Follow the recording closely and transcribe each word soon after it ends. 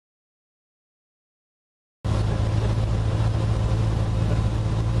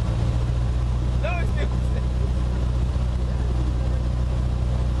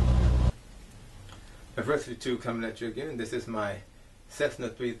Adversity 2 coming at you again. This is my Cessna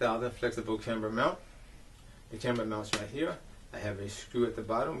 3000 flexible camber mount. The camber mounts right here. I have a screw at the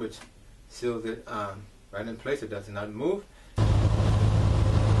bottom which seals it right in place. It does not move.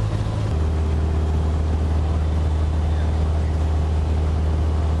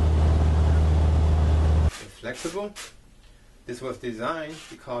 It's flexible. This was designed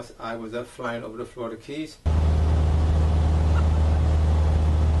because I was up flying over the Florida Keys.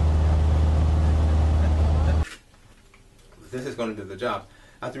 This is going to do the job.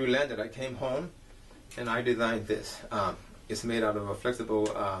 After we landed, I came home and I designed this. It's made out of a flexible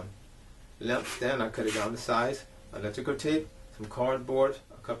lamp stand. I cut it down to size, electrical tape, some cardboard,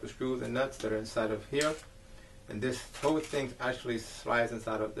 a couple of screws and nuts that are inside of here. And this whole thing actually slides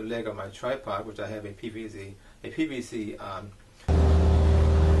inside of the leg of my tripod, which I have a PVC.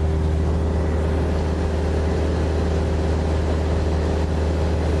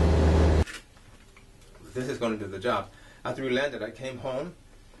 This is going to do the job. After we landed, I came home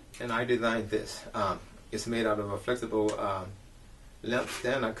and I designed this. It's made out of a flexible lamp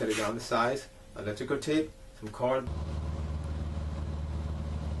stand. I cut it down to size, electrical tape, some cord.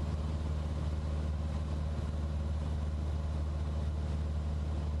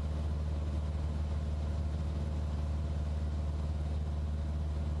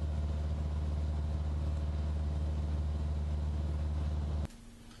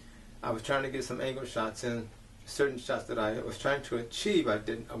 I was trying to get some angle shots in. Certain shots that I was trying to achieve, I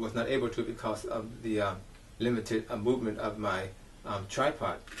was not able to because of the limited movement of my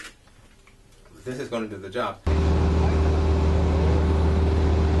tripod. This is going to do the job.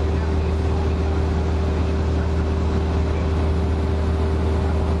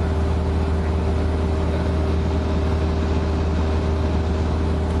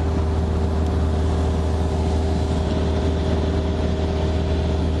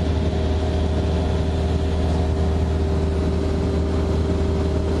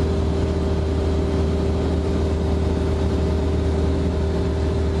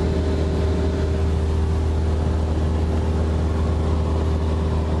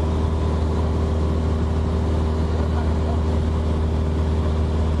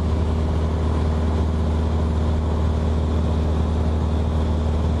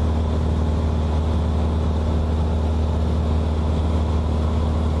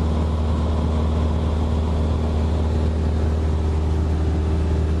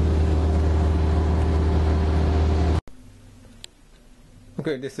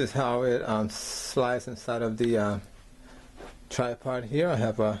 Okay, this is how it slides inside of the tripod here. I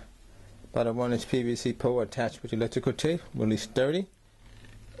have about a 1-inch PVC pole attached with electrical tape, really sturdy.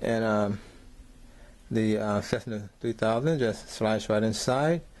 And the Cessna 3000 just slides right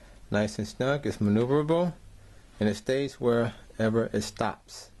inside, nice and snug. It's maneuverable, and it stays wherever it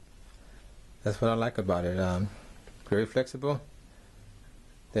stops. That's what I like about it. Very flexible.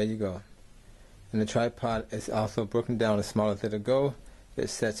 There you go. And the tripod is also broken down as small as it'll go. It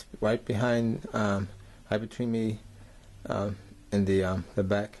sits right behind, right between me and the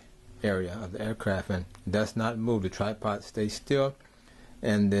back area of the aircraft, and does not move. The tripod stays still,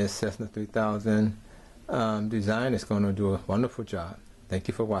 and this Cessna 3000 design is going to do a wonderful job. Thank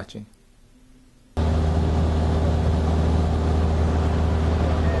you for watching.